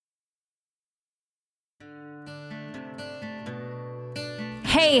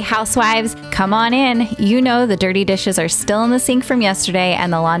Hey, housewives, come on in. You know the dirty dishes are still in the sink from yesterday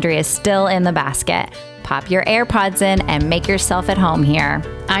and the laundry is still in the basket. Pop your AirPods in and make yourself at home here.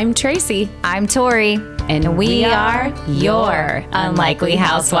 I'm Tracy. I'm Tori. And we are your Unlikely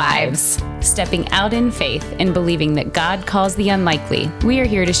Housewives. Stepping out in faith and believing that God calls the unlikely, we are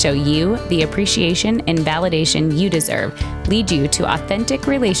here to show you the appreciation and validation you deserve, lead you to authentic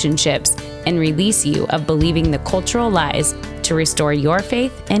relationships, and release you of believing the cultural lies to restore your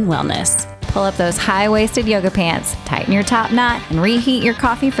faith and wellness. Pull up those high-waisted yoga pants, tighten your top knot, and reheat your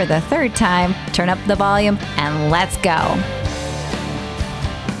coffee for the third time. Turn up the volume, and let's go.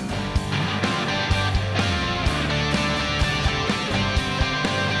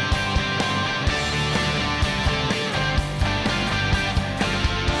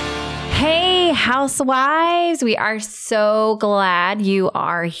 Hey, housewives, we are so glad you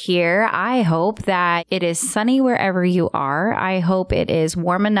are here. I hope that it is sunny wherever you are. I hope it is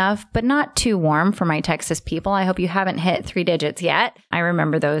warm enough, but not too warm for my Texas people. I hope you haven't hit 3 digits yet. I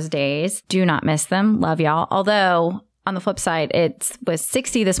remember those days. Do not miss them. Love y'all. Although, on the flip side, it was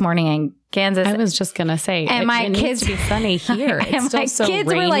 60 this morning in Kansas. I was just going to say, and my kids needs to be sunny here. It's still so kids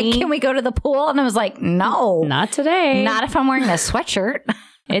rainy. were like, can we go to the pool? And I was like, no. Not today. Not if I'm wearing a sweatshirt.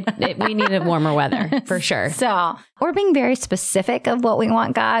 We needed warmer weather, for sure. So we're being very specific of what we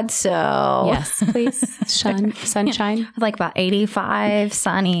want, God. So yes, please. Sunshine. Like about 85,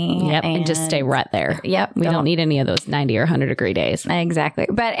 sunny. Yep. And just stay right there. Yep. We don't need any of those 90 or 100 degree days. Exactly.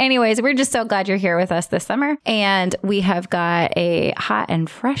 But anyways, we're just so glad you're here with us this summer. And we have got a hot and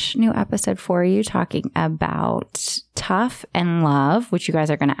fresh new episode for you talking about tough and love, which you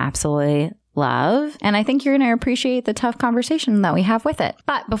guys are going to absolutely love. And I think you're going to appreciate the tough conversation that we have with it.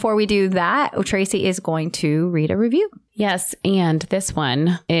 But before we do that, Tracy is going to read a review. Yes. And this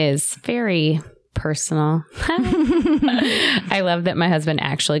one is very personal. I love that my husband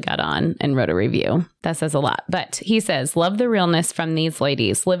actually got on and wrote a review. That says a lot. But he says, love the realness from these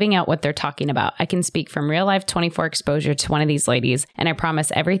ladies, living out what they're talking about. I can speak from real life 24 exposure to one of these ladies, and I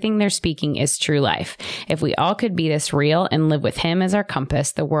promise everything they're speaking is true life. If we all could be this real and live with him as our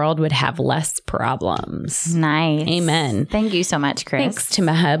compass, the world would have less problems. Nice. Amen. Thank you so much, Chris. Thanks to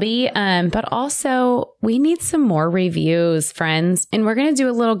my hubby. But also, we need some more reviews, friends. And we're going to do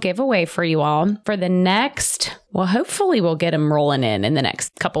a little giveaway for you all for the next... Well, hopefully we'll get them rolling in the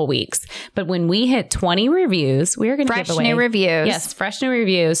next couple weeks. But when we hit 20 reviews, we are going to give away... Fresh new reviews. Yes, fresh new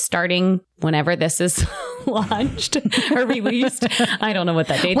reviews starting whenever this is launched or released. I don't know what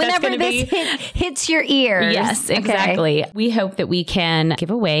that date that's going to be. Whenever this hits your ears. Yes, exactly. Okay. We hope that we can give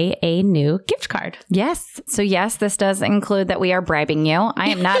away a new gift card. Yes. So yes, this does include that we are bribing you. I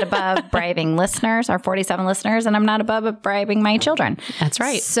am not above bribing listeners, our 47 listeners, and I'm not above bribing my children. That's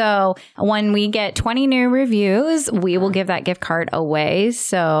right. So when we get 20 new reviews, we will give that gift card away.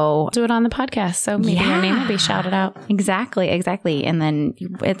 So do it on the podcast. So maybe your name will be shouted out. Exactly. And then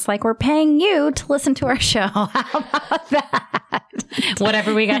it's like we're paying you to listen to our show. How about that?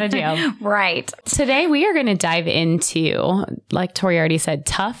 Whatever we got to do. Right. Today we are going to dive into, like Tori already said,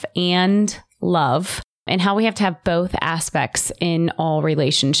 tough and love, and how we have to have both aspects in all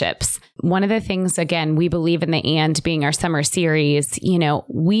relationships. One of the things, again, we believe in the and being our summer series,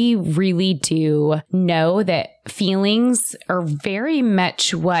 we really do know that feelings are very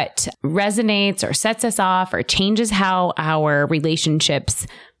much what resonates or sets us off or changes how our relationships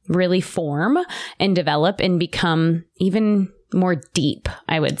really form and develop and become even more deep,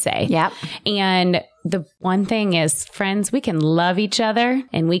 I would say. Yep. And the one thing is, friends, we can love each other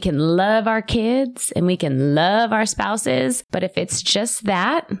and we can love our kids and we can love our spouses. But if it's just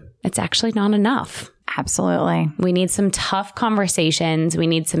that, it's actually not enough. Absolutely. We need some tough conversations. We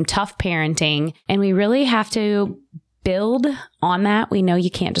need some tough parenting. And we really have to build on that. We know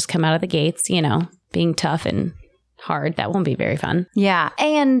you can't just come out of the gates, being tough and hard. That won't be very fun. Yeah.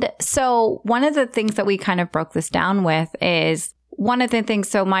 And so one of the things that we kind of broke this down with is one of the things.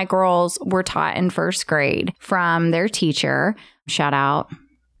 So my girls were taught in first grade from their teacher, shout out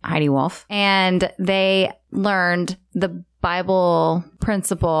Heidi Wolf, and they learned the Bible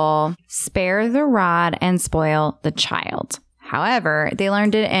principle, spare the rod and spoil the child. However, they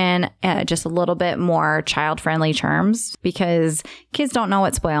learned it in just a little bit more child-friendly terms because kids don't know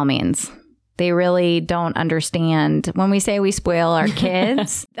what spoil means. They really don't understand. When we say we spoil our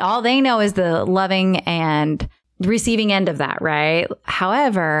kids, all they know is the loving and receiving end of that, right?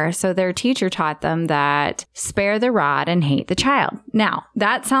 However, so their teacher taught them that spare the rod and hate the child. Now,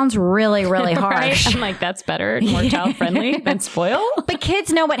 that sounds really, really harsh. Right? I'm like, that's better and more child friendly than spoil. But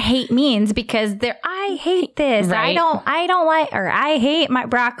kids know what hate means because I hate this. Right. I don't like, or I hate my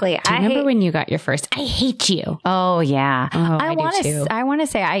broccoli. Do you remember when you got your first, I hate you? Oh, yeah. Oh, I do too. I want to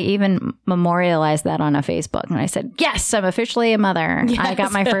say I even memorialized that on a Facebook. And I said, yes, I'm officially a mother. Yes. I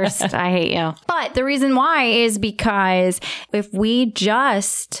got my first, I hate you. But the reason why is because if we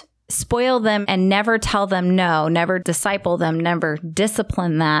just spoil them and never tell them no, never disciple them, never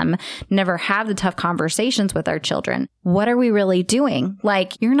discipline them, never have the tough conversations with our children, what are we really doing?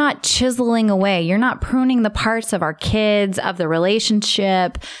 Like, you're not chiseling away. You're not pruning the parts of our kids, of the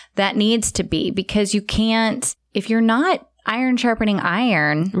relationship that needs to be, because you can't, if you're not iron sharpening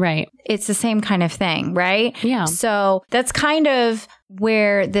iron, right? It's the same kind of thing, right? Yeah. So that's kind of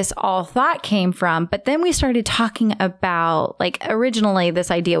where this all thought came from. But then we started talking about, like, originally this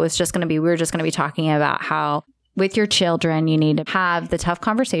idea was just going to be, we were just going to be talking about how with your children, you need to have the tough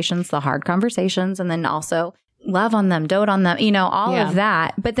conversations, the hard conversations, and then also love on them, dote on them, all of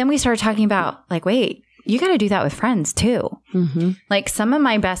that. But then we started talking about, like, wait, you got to do that with friends too. Mm-hmm. Like, some of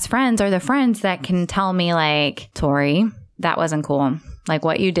my best friends are the friends that can tell me, like, Tori, that wasn't cool. Like,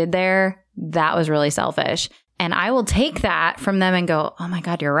 what you did there, that was really selfish. And I will take that from them and go, oh my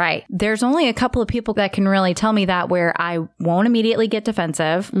God, you're right. There's only a couple of people that can really tell me that, where I won't immediately get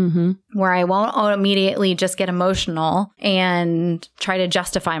defensive, where I won't immediately just get emotional and try to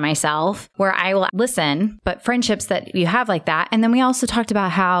justify myself, where I will listen. But friendships that you have like that. And then we also talked about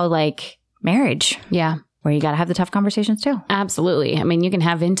how, like, marriage. Yeah. Where you got to have the tough conversations too. Absolutely. I mean, you can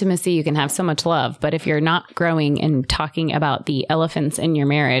have intimacy, you can have so much love, but if you're not growing and talking about the elephants in your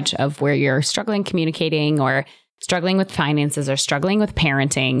marriage of where you're struggling communicating or struggling with finances or struggling with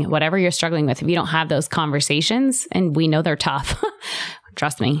parenting, whatever you're struggling with, if you don't have those conversations, and we know they're tough,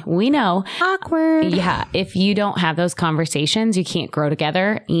 trust me, we know. Awkward. Yeah. If you don't have those conversations, you can't grow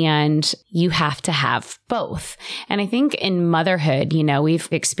together, and you have to have both. And I think in motherhood, we've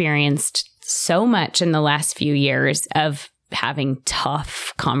experienced so much in the last few years of having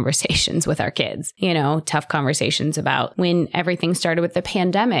tough conversations with our kids, tough conversations about when everything started with the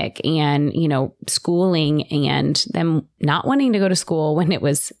pandemic and, schooling and them not wanting to go to school when it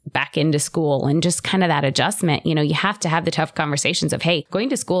was back into school, and just kind of that adjustment. You have to have the tough conversations of, hey, going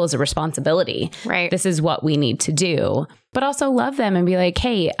to school is a responsibility. Right. This is what we need to do. But also love them and be like,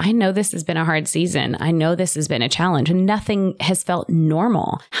 hey, I know this has been a hard season. I know this has been a challenge, and nothing has felt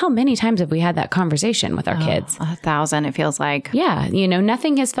normal. How many times have we had that conversation with our kids? 1,000, it feels like. Yeah.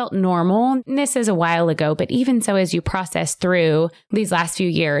 Nothing has felt normal. This is a while ago, but even so, as you process through these last few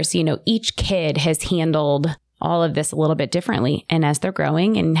years, each kid has handled all of this a little bit differently. And as they're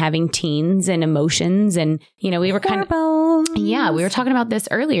growing and having teens and emotions, and, we were kind of, we were talking about this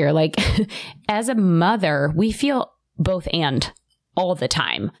earlier. Like, as a mother, we feel both and all the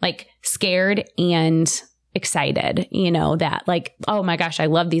time, like scared and excited, that, like, oh my gosh, I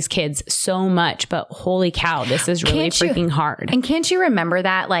love these kids so much, but holy cow, this is really freaking hard. And can't you remember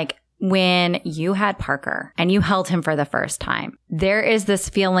that, like, when you had Parker and you held him for the first time, there is this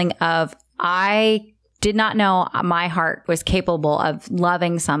feeling of, I did not know my heart was capable of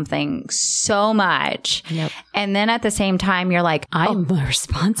loving something so much. Yep. And then at the same time, you're like, I'm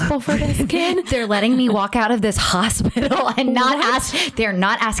responsible for this kid. They're letting me walk out of this hospital and they're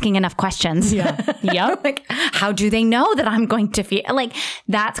not asking enough questions. Yeah. Yep. Like, how do they know that I'm going to feel like,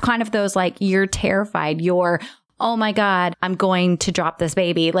 that's kind of those, like, you're terrified. Oh my God, I'm going to drop this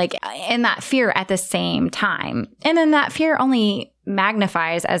baby. Like, in that fear at the same time. And then that fear only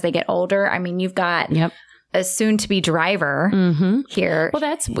magnifies as they get older. I mean, you've got a soon-to-be driver here. Well,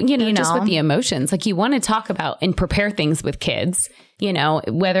 that's, just with the emotions. Like, you want to talk about and prepare things with kids,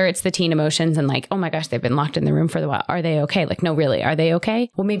 whether it's the teen emotions and, like, oh my gosh, they've been locked in the room for a while. Are they okay? Like, no, really, are they okay?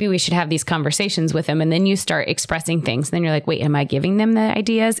 Well, maybe we should have these conversations with them. And then you start expressing things. And then you're like, wait, am I giving them the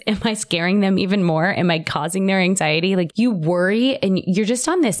ideas? Am I scaring them even more? Am I causing their anxiety? Like, you worry, and you're just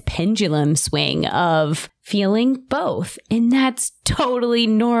on this pendulum swing of feeling both. And that's totally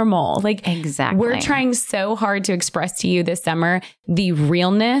normal. Like, exactly. We're trying so hard to express to you this summer the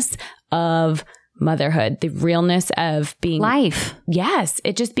realness of motherhood, the realness of being life. Yes.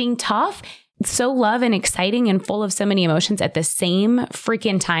 It just being tough, so love and exciting and full of so many emotions at the same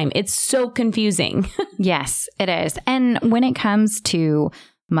freaking time. It's so confusing. Yes, it is. And when it comes to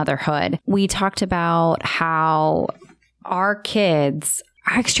motherhood, we talked about how our kids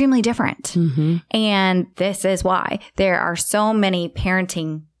are extremely different. And this is why there are so many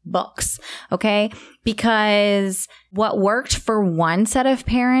parenting books. Okay. Because what worked for one set of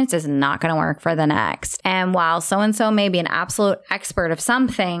parents is not going to work for the next. And while so-and-so may be an absolute expert of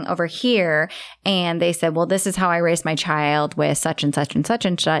something over here, and they said, well, this is how I raised my child with such and such and such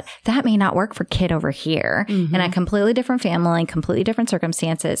and such, that may not work for kid over here in a completely different family, completely different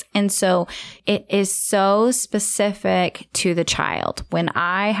circumstances. And so it is so specific to the child. When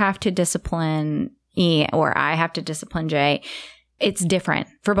I have to discipline E or I have to discipline J, it's different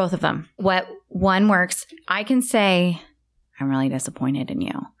for both of them. What one works, I can say, I'm really disappointed in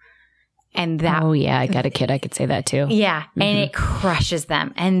you. And that. Oh, yeah. I got a kid. I could say that too. Yeah. And it crushes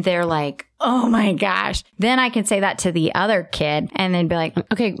them. And they're like, oh my gosh. Then I can say that to the other kid and then be like,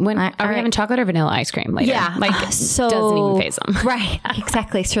 okay, when are we having chocolate or vanilla ice cream later? Yeah. Like, so doesn't even faze them. Right.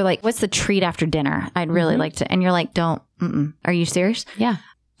 Exactly. So like, what's the treat after dinner? I'd really like to. And you're like, don't. Are you serious? Yeah.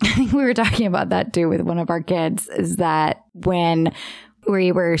 I think we were talking about that too with one of our kids, is that when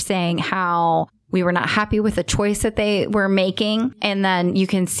we were saying how we were not happy with the choice that they were making. And then you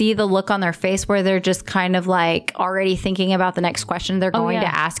can see the look on their face where they're just kind of like already thinking about the next question they're going to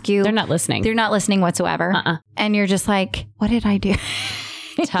ask you. They're not listening. They're not listening whatsoever. And you're just like, what did I do?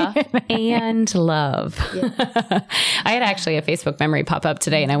 Tough and love. Yeah. I had actually a Facebook memory pop up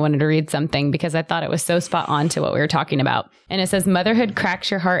today and I wanted to read something because I thought it was so spot on to what we were talking about. And it says, motherhood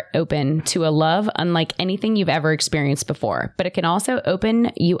cracks your heart open to a love unlike anything you've ever experienced before, but it can also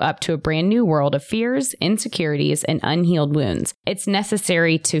open you up to a brand new world of fears, insecurities, and unhealed wounds. It's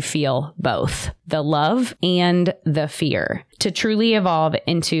necessary to feel both the love and the fear to truly evolve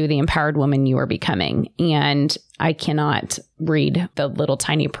into the empowered woman you are becoming. And I cannot read the little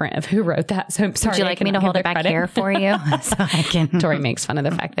tiny print of who wrote that. So I'm sorry. Would you like me to hold it back here for you? So I can. Tori makes fun of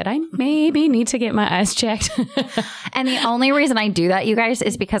the fact that I maybe need to get my eyes checked. And the only reason I do that, you guys,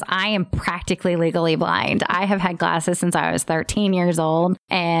 is because I am practically legally blind. I have had glasses since I was 13 years old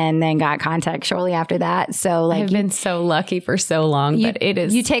and then got contacts shortly after that. So like, I've been so lucky for so long, but it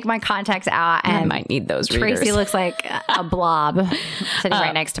is. You take my contacts out and I might need those Tracy readers. Looks like a blob sitting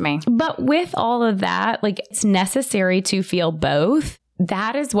right next to me. But with all of that, like it's necessary to feel both.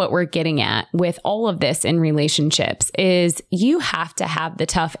 That is what we're getting at with all of this in relationships is you have to have the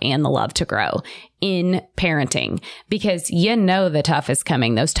tough and the love to grow in parenting because you know the tough is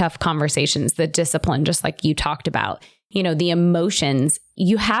coming, those tough conversations, the discipline, just like you talked about, you know, the emotions.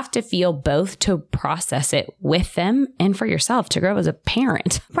 You have to feel both to process it with them and for yourself to grow as a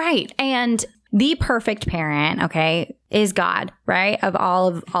parent. Right. And the perfect parent, okay, is God, right? Of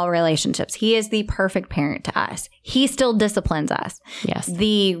all relationships. He is the perfect parent to us. He still disciplines us. Yes.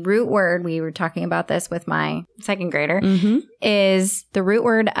 The root word, we were talking about this with my second grader, is the root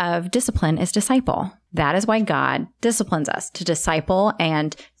word of discipline is disciple. That is why God disciplines us, to disciple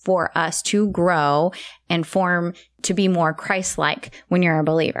and for us to grow and form to be more Christ-like when you're a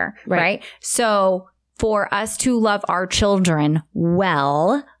believer, right? So for us to love our children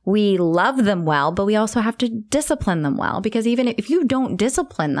well, we love them well, but we also have to discipline them well because even if you don't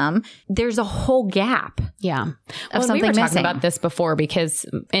discipline them, there's a whole gap. Yeah. Of something we were talking missing. about this before because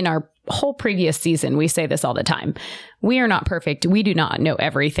in our whole previous season, we say this all the time. We are not perfect. We do not know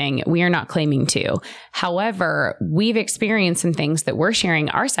everything. We are not claiming to. However, we've experienced some things that we're sharing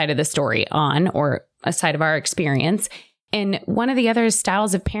our side of the story on or a side of our experience. And one of the other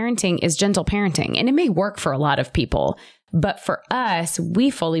styles of parenting is gentle parenting. And it may work for a lot of people. But for us, we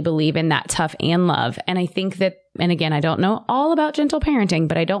fully believe in that tough and love. And I think that, and again, I don't know all about gentle parenting,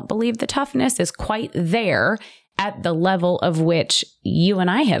 but I don't believe the toughness is quite there at the level of which you and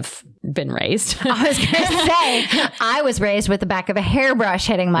I have been raised. I was going to say, I was raised with the back of a hairbrush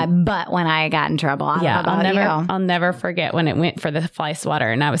hitting my butt when I got in trouble. I'll never forget when it went for the fly swatter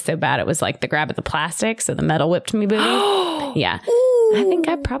and I was so bad. It was like the grab of the plastic. So the metal whipped me booty. Yeah. Ooh. I think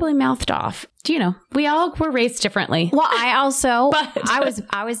I probably mouthed off. You know, we all were raised differently. Well, I also,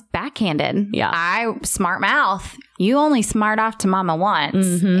 I was backhanded. Yeah. I smart mouth. You only smart off to mama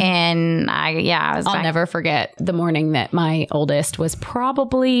once. And I'll never forget the morning that my oldest was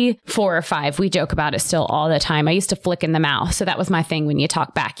probably 4 or 5. We joke about it still all the time. I used to flick in the mouth. So that was my thing. When you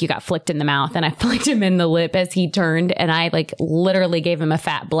talk back, you got flicked in the mouth and I flicked him in the lip as he turned and I like literally gave him a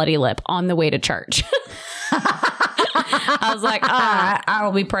fat bloody lip on the way to church. I was like, I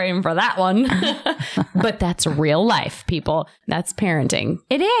will be praying for that one. But that's real life, people. That's parenting.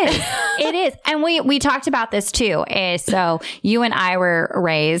 It is. It is. And we talked about this too. So you and I were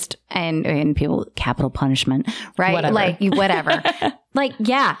raised and people, capital punishment, right? Whatever. Whatever. Like,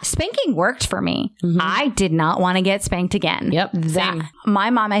 yeah, spanking worked for me. I did not want to get spanked again. Yep. Same. My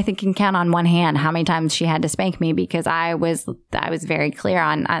mom, I think, can count on one hand how many times she had to spank me because I was very clear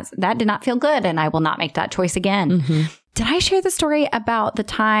on that did not feel good and I will not make that choice again. Did I share the story about the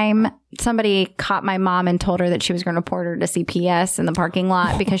time somebody caught my mom and told her that she was going to report her to CPS in the parking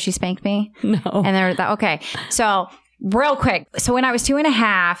lot because she spanked me? No. And they're okay. So real quick. So when I was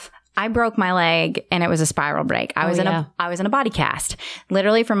 2.5, I broke my leg and it was a spiral break. I was in a body cast,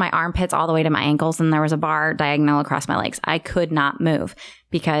 literally from my armpits all the way to my ankles. And there was a bar diagonal across my legs. I could not move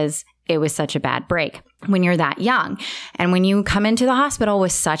because it was such a bad break when you're that young. And when you come into the hospital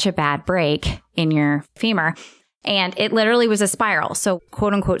with such a bad break in your femur, and it literally was a spiral. So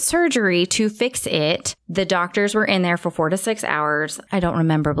quote unquote surgery to fix it. The doctors were in there for 4 to 6 hours. I don't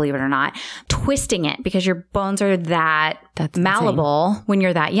remember, believe it or not, twisting it because your bones are that's malleable when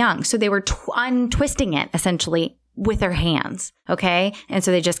you're that young. So they were untwisting it essentially with their hands. Okay. And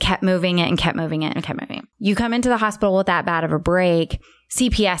so they just kept moving it and kept moving it and kept moving it. You come into the hospital with that bad of a break,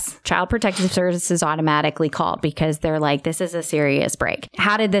 CPS, Child Protective Services, automatically called because they're like, this is a serious break.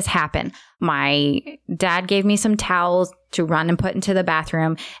 How did this happen? My dad gave me some towels to run and put into the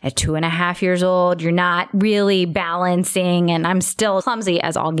bathroom. At 2.5 years old, you're not really balancing, and I'm still clumsy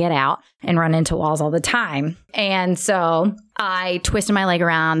as all get out and run into walls all the time. And so I twisted my leg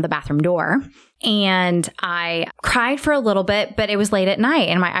around the bathroom door and I cried for a little bit, but it was late at night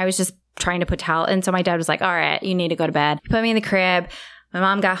and I was just trying to put towel. And so my dad was like, all right, you need to go to bed. He put me in the crib. My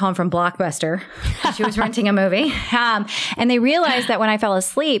mom got home from Blockbuster. She was renting a movie. And they realized that when I fell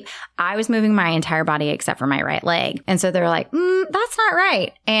asleep, I was moving my entire body except for my right leg. And so they were like, that's not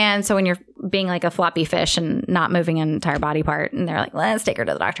right. And so when you're being like a floppy fish and not moving an entire body part, and they're like, let's take her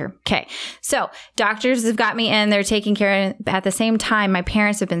to the doctor. Okay. So doctors have got me in. They're taking care of it. At the same time, my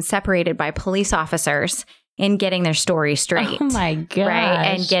parents have been separated by police officers in getting their story straight. Oh my gosh. Right.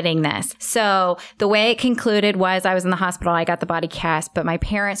 And getting this. So the way it concluded was I was in the hospital. I got the body cast, but my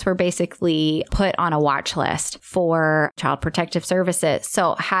parents were basically put on a watch list for Child Protective Services.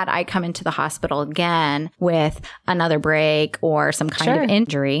 So had I come into the hospital again with another break or some kind of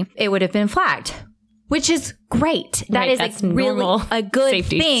injury, it would have been flagged. Which is great. That is really a good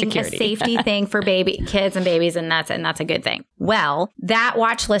thing, security. A safety thing for kids and babies, and that's a good thing. Well, that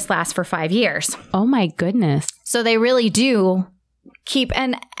watch list lasts for 5 years. Oh my goodness. So they really do keep,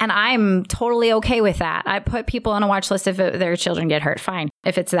 and I'm totally okay with that. I put people on a watch list if their children get hurt. Fine.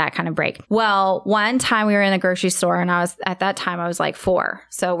 If it's that kind of break. Well, one time we were in the grocery store and at that time I was like 4.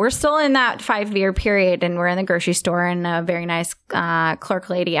 So we're still in that 5-year period and we're in the grocery store and a very nice clerk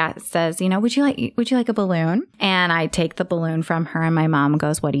lady says, would you like a balloon? And I take the balloon from her and my mom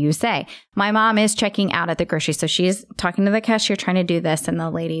goes, what do you say? My mom is checking out at the grocery. So she's talking to the cashier trying to do this and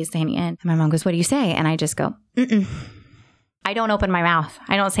the lady's standing in. And my mom goes, what do you say? And I just go, I don't open my mouth.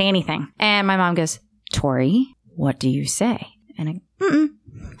 I don't say anything. And my mom goes, Tori, what do you say? And I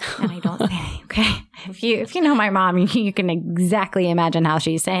and I don't say anything. Okay. If you know my mom, you can exactly imagine how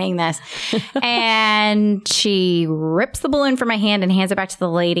she's saying this. And she rips the balloon from my hand and hands it back to the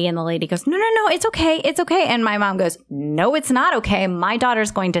lady. And the lady goes, no, it's okay. It's okay. And my mom goes, no, it's not okay. My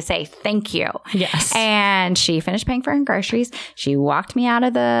daughter's going to say thank you. Yes. And she finished paying for her groceries. She walked me out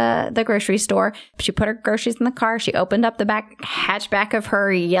of the grocery store. She put her groceries in the car. She opened up the hatchback of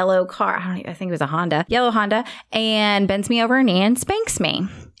her yellow car. I think it was a yellow Honda, and bends me over her knee and spanks me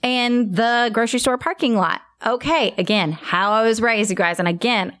in the grocery store parking lot. Okay. Again, how I was raised, you guys. And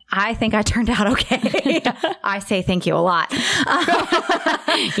again, I think I turned out okay. I say thank you a lot.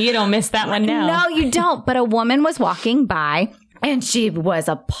 You don't miss that one now. No, you don't. But a woman was walking by and she was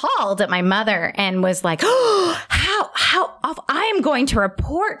appalled at my mother and was like, oh, how I am going to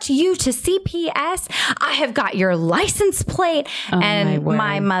report you to CPS. I have got your license plate. Oh, and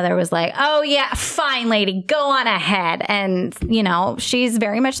my mother was like, oh yeah, fine, lady, go on ahead. And she's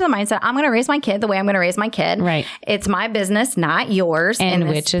very much in the mindset, I'm going to raise my kid the way I'm going to raise my kid. Right. It's my business, not yours. And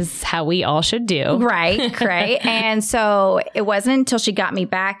which is how we all should do. Right. And so it wasn't until she got me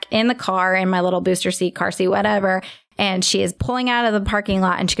back in the car in my little booster seat, car seat, whatever. And she is pulling out of the parking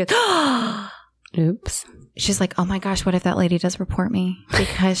lot and she goes, oops. She's like, oh my gosh, what if that lady does report me?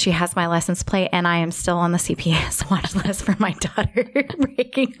 Because she has my license plate and I am still on the CPS watch list for my daughter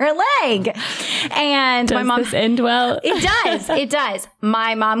breaking her leg. And does my mom. Does this end well? It does.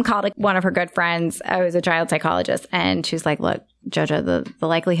 My mom called one of her good friends, who's a child psychologist. And she's like, look, JoJo, the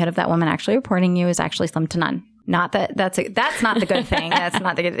likelihood of that woman actually reporting you is actually slim to none. Not that that's not the good thing. That's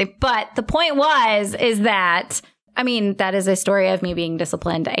not the good thing. But the point is that, that is a story of me being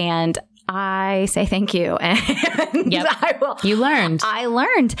disciplined, and I say thank you. And I will. You learned. I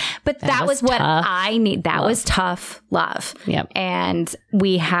learned. But that was what I need. That was tough love. Yep. And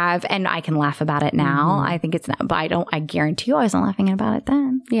we have, and I can laugh about it now. I think it's not, but I guarantee you I wasn't laughing about it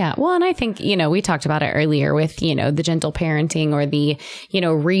then. Yeah. Well, and I think, we talked about it earlier with, the gentle parenting or the,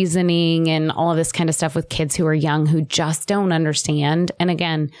 reasoning and all of this kind of stuff with kids who are young, who just don't understand. And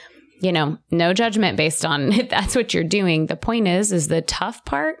again, no judgment based on if that's what you're doing. The point is the tough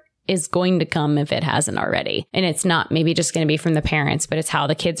part is going to come if it hasn't already. And it's not maybe just going to be from the parents, but it's how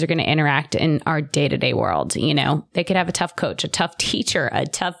the kids are going to interact in our day-to-day world. They could have a tough coach, a tough teacher, a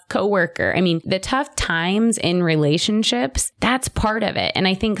tough coworker. I mean, the tough times in relationships, that's part of it. And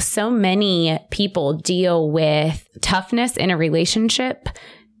I think so many people deal with toughness in a relationship,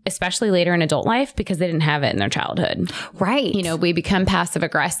 especially later in adult life, because they didn't have it in their childhood. Right. We become passive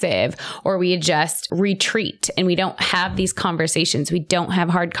aggressive, or we just retreat and we don't have these conversations. We don't have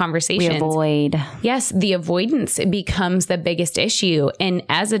hard conversations. We avoid. Yes. The avoidance becomes the biggest issue. And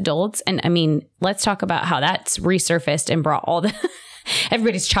as adults, and I mean, let's talk about how that's resurfaced and brought all the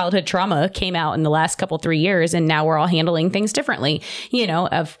everybody's childhood trauma came out in the last 3 years. And now we're all handling things differently,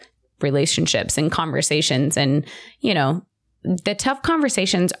 of relationships and conversations and, the tough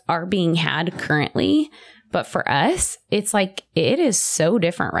conversations are being had currently, but for us, it's like, it is so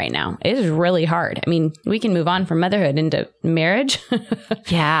different right now. It is really hard. I mean, we can move on from motherhood into marriage.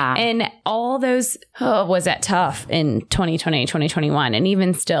 Yeah. And all those, was that tough in 2020, 2021. And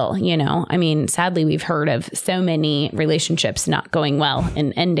even still, I mean, sadly, we've heard of so many relationships not going well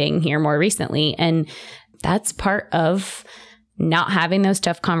and ending here more recently. And that's part of not having those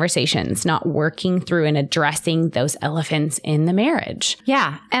tough conversations, not working through and addressing those elephants in the marriage.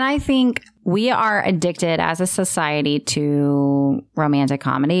 Yeah. And I think we are addicted as a society to romantic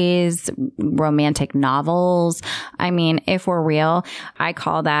comedies, romantic novels. I mean, if we're real, I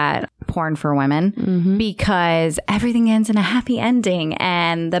call that porn for women because everything ends in a happy ending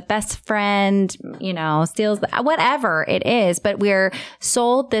and the best friend, steals whatever it is. But we're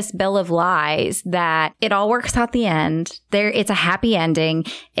sold this bill of lies that it all works out the end. It's a happy ending.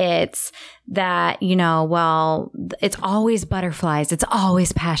 It's that, it's always butterflies. It's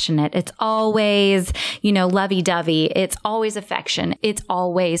always passionate. It's always, lovey-dovey. It's always affection. It's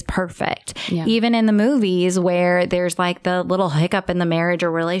always perfect. Yeah. Even in the movies where there's like the little hiccup in the marriage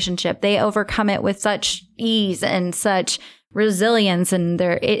or relationship, they overcome it with such ease and such resilience, and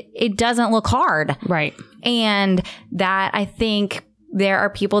it doesn't look hard. Right. And that, I think there are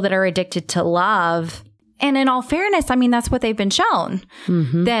people that are addicted to love. And in all fairness, I mean, that's what they've been shown,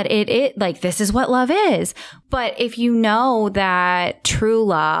 that it like, this is what love is. But if you know that true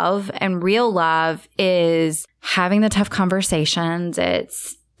love and real love is having the tough conversations,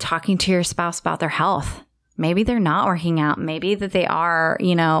 it's talking to your spouse about their health. Maybe they're not working out. Maybe that they are,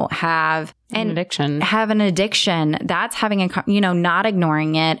 have an addiction. Have an addiction. That's having not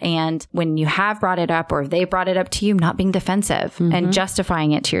ignoring it. And when you have brought it up, or they brought it up to you, not being defensive and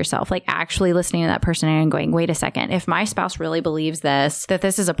justifying it to yourself, like actually listening to that person and going, wait a second, if my spouse really believes that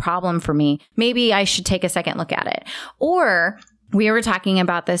this is a problem for me, maybe I should take a second look at it. Or we were talking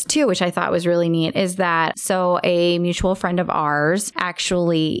about this too, which I thought was really neat, is that so a mutual friend of ours,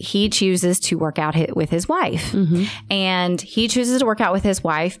 actually, he chooses to work out with his wife. And he chooses to work out with his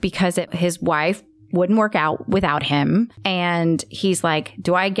wife because his wife wouldn't work out without him. And he's like,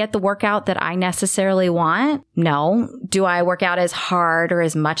 do I get the workout that I necessarily want? No. Do I work out as hard or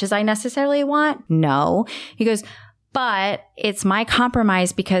as much as I necessarily want? No. He goes, but it's my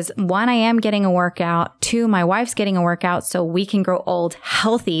compromise because 1, I am getting a workout. 2, my wife's getting a workout so we can grow old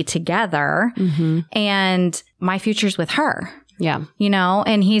healthy together. And my future's with her. Yeah.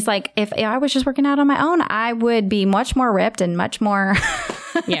 And he's like, if I was just working out on my own, I would be much more ripped and much more.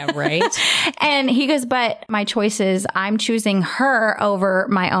 Yeah, right. And he goes, but my choice is I'm choosing her over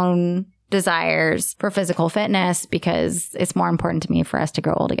my own desires for physical fitness because it's more important to me for us to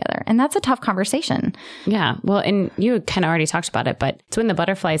grow old together. And that's a tough conversation. Yeah. Well, and you kind of already talked about it, but it's when the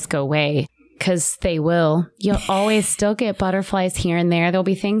butterflies go away, because they will. You'll always still get butterflies here and there. There'll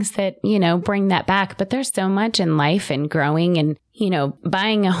be things that, bring that back. But there's so much in life and growing and,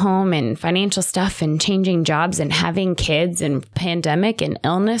 buying a home and financial stuff and changing jobs and having kids and pandemic and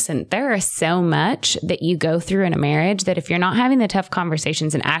illness. And there is so much that you go through in a marriage that if you're not having the tough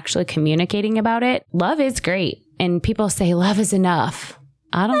conversations and actually communicating about it, love is great. And people say love is enough.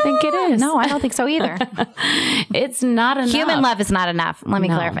 I don't think it is. No, I don't think so either. It's not enough. Human love is not enough. Let me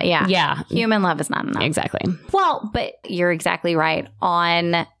clarify. Yeah. Yeah. Human love is not enough. Exactly. Well, but you're exactly right.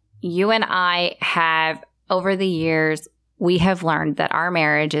 You and I have, over the years, we have learned that our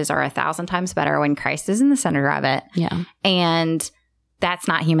marriages are 1,000 times better when Christ is in the center of it. Yeah. And that's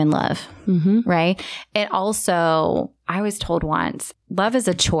not human love, right? It also, I was told once, love is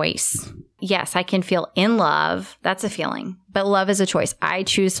a choice. Yes, I can feel in love. That's a feeling. But love is a choice. I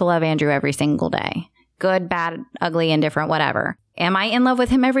choose to love Andrew every single day. Good, bad, ugly, indifferent, whatever. Am I in love with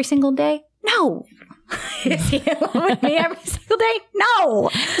him every single day? No. Is he in love with me every single day?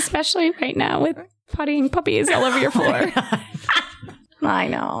 No. Especially right now with pottying puppies all over your floor. I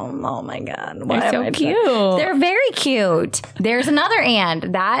know. Oh my God. They're so cute. They're very cute. There's another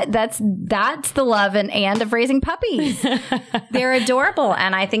and. That's the love and of raising puppies. They're adorable.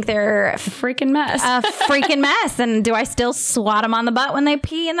 And I think they're a freaking mess. A freaking mess. And do I still swat them on the butt when they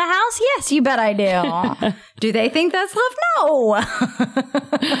pee in the house? Yes, you bet I do. Do they think that's love?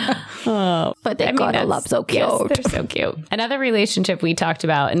 No. But they gotta love so cute. Yes, they're so cute. Another relationship we talked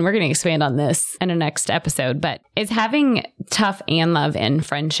about, and we're going to expand on this in a next episode, but is having tough and love in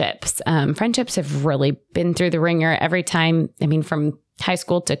friendships. Friendships have really been through the ringer every time. I mean, from high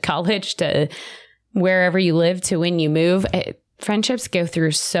school to college to wherever you live to when you move. Friendships go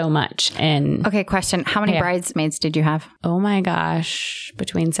through so much. And okay, question. How many bridesmaids did you have? Oh my gosh,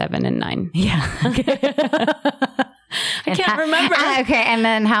 between 7 and 9. Yeah. I can't remember. Okay, and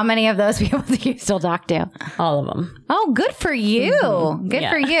then how many of those people do you still talk to? All of them. Oh, good for you. Good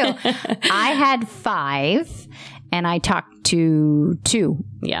for you. I had 5, and I talked to 2.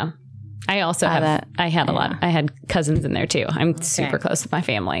 Yeah. I also I had a lot. I had cousins in there too. I'm super close with my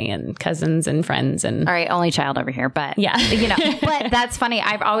family and cousins and friends. And all right, only child over here, but yeah, but that's funny.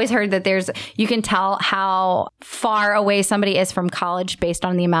 I've always heard that you can tell how far away somebody is from college based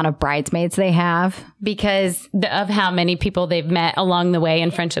on the amount of bridesmaids they have, because of how many people they've met along the way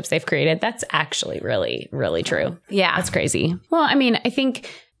and friendships they've created. That's actually really, really true. Yeah. That's crazy. Well, I mean, I think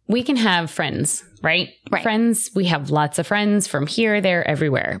we can have friends, right? Friends, we have lots of friends from here, there,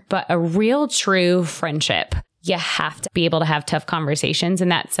 everywhere. But a real true friendship, you have to be able to have tough conversations.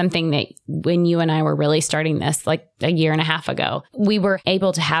 And that's something that when you and I were really starting this like a year and a half ago, we were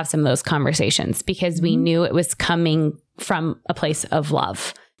able to have some of those conversations because we knew it was coming from a place of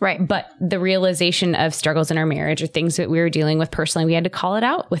love. Right. But the realization of struggles in our marriage or things that we were dealing with personally, we had to call it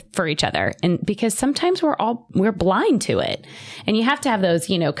out for each other. And because sometimes we're blind to it. And you have to have those,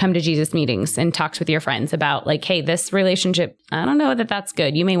 come to Jesus meetings and talks with your friends about like, hey, this relationship, I don't know that that's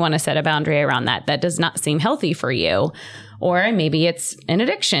good. You may want to set a boundary around that. That does not seem healthy for you. Or maybe it's an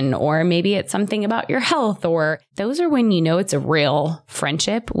addiction, or maybe it's something about your health, or those are when you know it's a real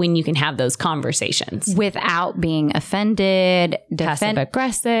friendship, when you can have those conversations. Without being offended, passive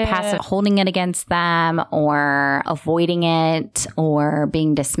aggressive, holding it against them, or avoiding it, or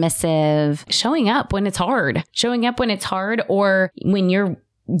being dismissive. Showing up when it's hard, or when you're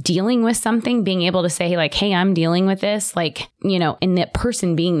dealing with something, being able to say like, hey, I'm dealing with this, like, and that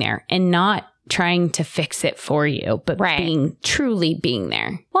person being there and not trying to fix it for you, but truly being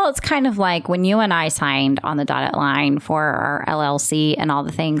there. Well, it's kind of like when you and I signed on the dotted line for our LLC and all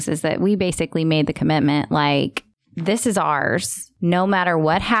the things, is that we basically made the commitment, like, this is ours. No matter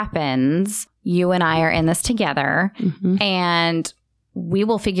what happens, you and I are in this together and we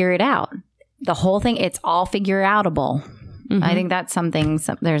will figure it out. The whole thing, it's all figure outable. I think that's something,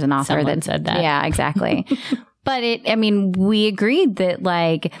 there's an author that said that. Yeah, exactly. But we agreed that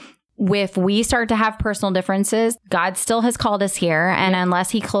like, if we start to have personal differences, God still has called us here. And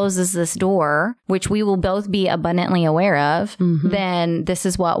unless he closes this door, which we will both be abundantly aware of, then this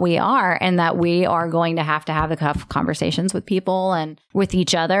is what we are. And that we are going to have the tough conversations with people and with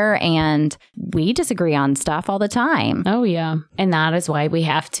each other. And we disagree on stuff all the time. Oh, yeah. And that is why we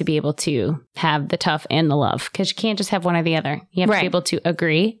have to be able to have the tough and the love, because you can't just have one or the other. You have to be able to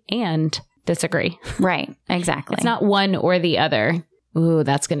agree and disagree. Right. Exactly. It's not one or the other. Ooh,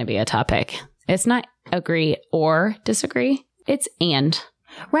 that's going to be a topic. It's not agree or disagree. It's and.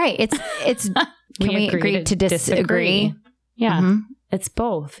 Right. It's can we agree to disagree? Yeah. It's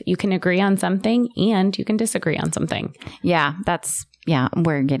both. You can agree on something and you can disagree on something. Yeah.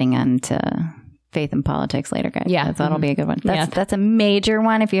 We're getting into faith and politics later, guys. Yeah. That'll be a good one. That's a major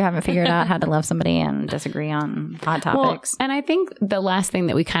one if you haven't figured out how to love somebody and disagree on hot topics. Well, and I think the last thing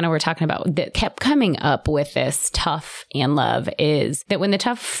that we kind of were talking about that kept coming up with this tough and love is that when the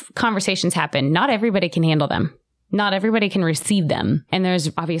tough conversations happen, not everybody can handle them. Not everybody can receive them. And there's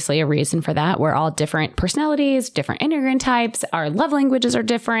obviously a reason for that. We're all different personalities, different Enneagram types. Our love languages are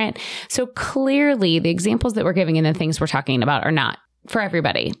different. So clearly the examples that we're giving and the things we're talking about are not for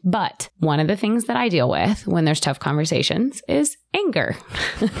everybody. But one of the things that I deal with when there's tough conversations is anger.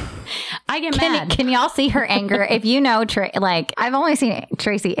 I get mad. Can y'all see her anger? If you know, I've only seen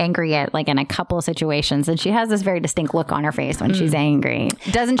Tracy angry at in a couple of situations, and she has this very distinct look on her face when she's angry.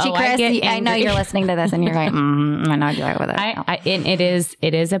 Doesn't she, Chris? I know you're listening to this and you're like, I know you're with it. And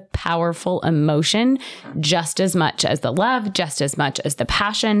it is a powerful emotion, just as much as the love, just as much as the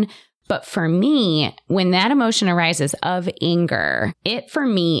passion. But for me, when that emotion arises of anger, it for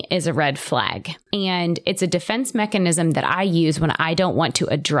me is a red flag. And it's a defense mechanism that I use when I don't want to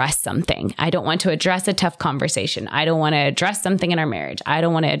address something. I don't want to address a tough conversation. I don't want to address something in our marriage. I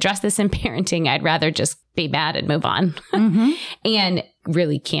don't want to address this in parenting. I'd rather just be mad and move on. And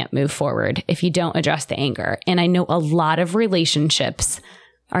really can't move forward if you don't address the anger. And I know a lot of relationships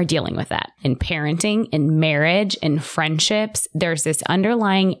are dealing with that in parenting, in marriage, in friendships. There's this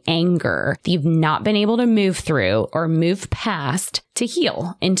underlying anger that you've not been able to move through or move past to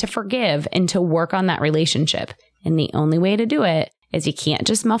heal and to forgive and to work on that relationship. And the only way to do it is you can't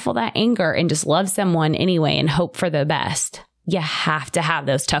just muffle that anger and just love someone anyway and hope for the best. You have to have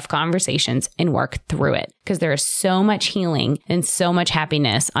those tough conversations and work through it, because there is so much healing and so much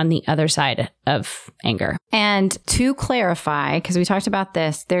happiness on the other side of anger. And to clarify, because we talked about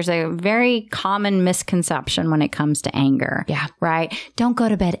this, there's a very common misconception when it comes to anger. Yeah. Right? Don't go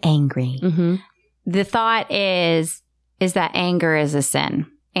to bed angry. The thought is that anger is a sin.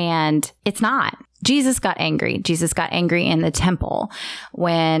 And it's not. Jesus got angry. Jesus got angry in the temple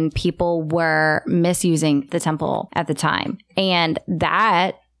when people were misusing the temple at the time. And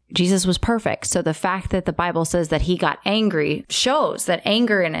that Jesus was perfect. So the fact that the Bible says that he got angry shows that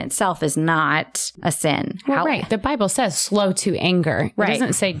anger in itself is not a sin. Well, right. The Bible says slow to anger. It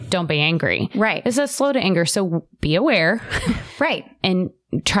doesn't say don't be angry. Right. It says slow to anger. So be aware. Right. And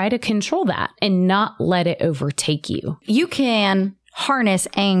try to control that and not let it overtake you. You can harness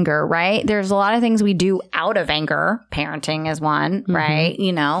anger, right? There's a lot of things we do out of anger. Parenting is one, right?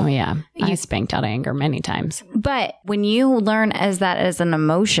 You know? Oh, yeah. I spanked out of anger many times. But when you learn as an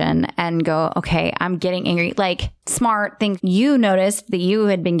emotion and go, okay, I'm getting angry, like smart things, you noticed that you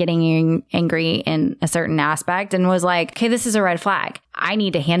had been getting angry in a certain aspect and was like, okay, this is a red flag. I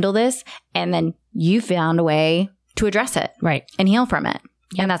need to handle this. And then you found a way to address it. Right. And heal from it.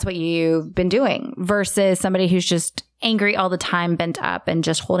 Yep. And that's what you've been doing versus somebody who's just angry all the time, bent up and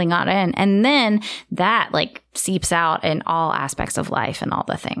just holding on in. And then that seeps out in all aspects of life and all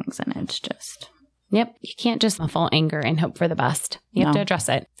the things. And it's just... Yep. You can't just muffle anger and hope for the best. You have to address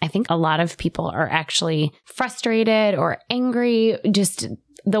it. I think a lot of people are actually frustrated or angry, just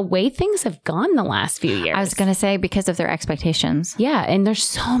the way things have gone the last few years. I was going to say because of their expectations. Yeah. And there's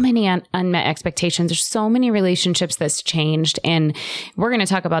so many unmet expectations. There's so many relationships that's changed. And we're going to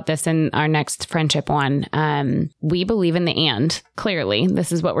talk about this in our next friendship one. We believe in the and. Clearly,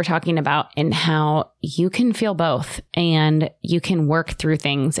 this is what we're talking about and how you can feel both and you can work through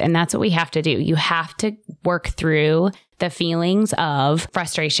things. And that's what we have to do. You have to work through the feelings of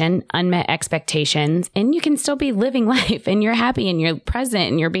frustration, unmet expectations, and you can still be living life and you're happy and you're present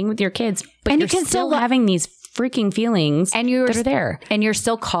and you're being with your kids, but you're still having these freaking feelings and that are there. And you're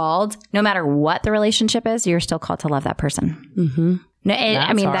still called, no matter what the relationship is, you're still called to love that person. No,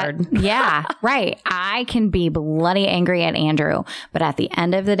 That's hard. Yeah, right. I can be bloody angry at Andrew, but at the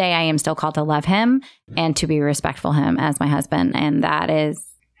end of the day, I am still called to love him and to be respectful of him as my husband. And that is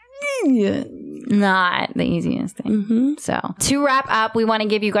not the easiest thing. So to wrap up, we want to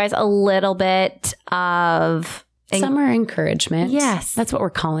give you guys a little bit of summer encouragement. Yes. That's what we're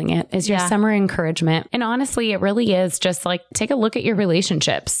calling it, is your summer encouragement. And honestly, it really is just take a look at your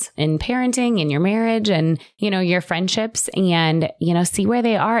relationships in parenting, in your marriage and, your friendships and, see where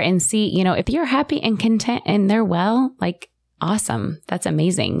they are and see, if you're happy and content and they're well, awesome. That's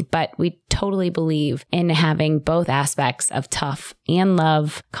amazing. But we totally believe in having both aspects of tough and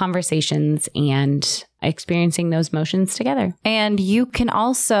love conversations and experiencing those emotions together. And you can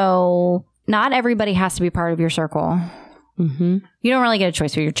also, not everybody has to be part of your circle. You don't really get a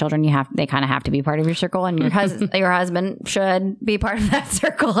choice for your children. They kind of have to be part of your circle, and your husband should be part of that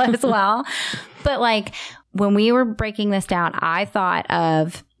circle as well. But when we were breaking this down, I thought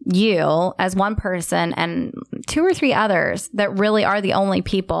of you as one person and 2 or 3 others that really are the only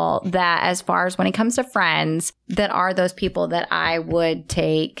people that, as far as when it comes to friends, that are those people that I would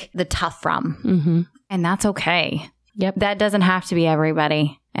take the tough from. And that's okay. Yep. That doesn't have to be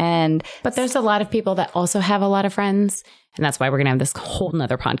everybody. But there's a lot of people that also have a lot of friends. And that's why we're going to have this whole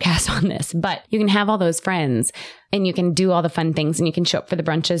nother podcast on this. But you can have all those friends and you can do all the fun things and you can show up for the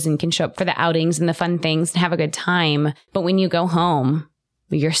brunches and you can show up for the outings and the fun things and have a good time. But when you go home,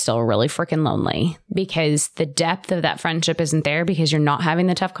 you're still really freaking lonely because the depth of that friendship isn't there because you're not having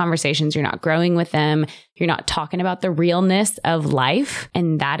the tough conversations. You're not growing with them. You're not talking about the realness of life.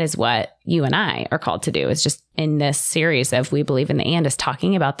 And that is what you and I are called to do, is just in this series of We Believe in the And, is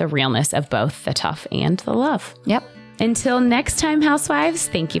talking about the realness of both the tough and the love. Yep. Until next time, housewives,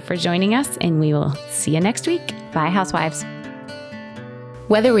 thank you for joining us, and we will see you next week. Bye, housewives.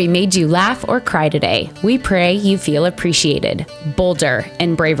 Whether we made you laugh or cry today, we pray you feel appreciated, bolder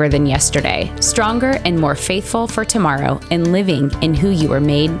and braver than yesterday, stronger and more faithful for tomorrow, and living in who you were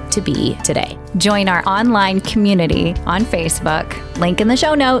made to be today. Join our online community on Facebook, link in the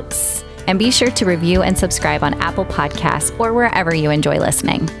show notes, and be sure to review and subscribe on Apple Podcasts or wherever you enjoy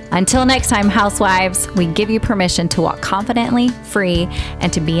listening. Until next time, housewives, we give you permission to walk confidently, free,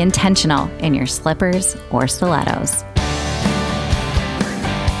 and to be intentional in your slippers or stilettos.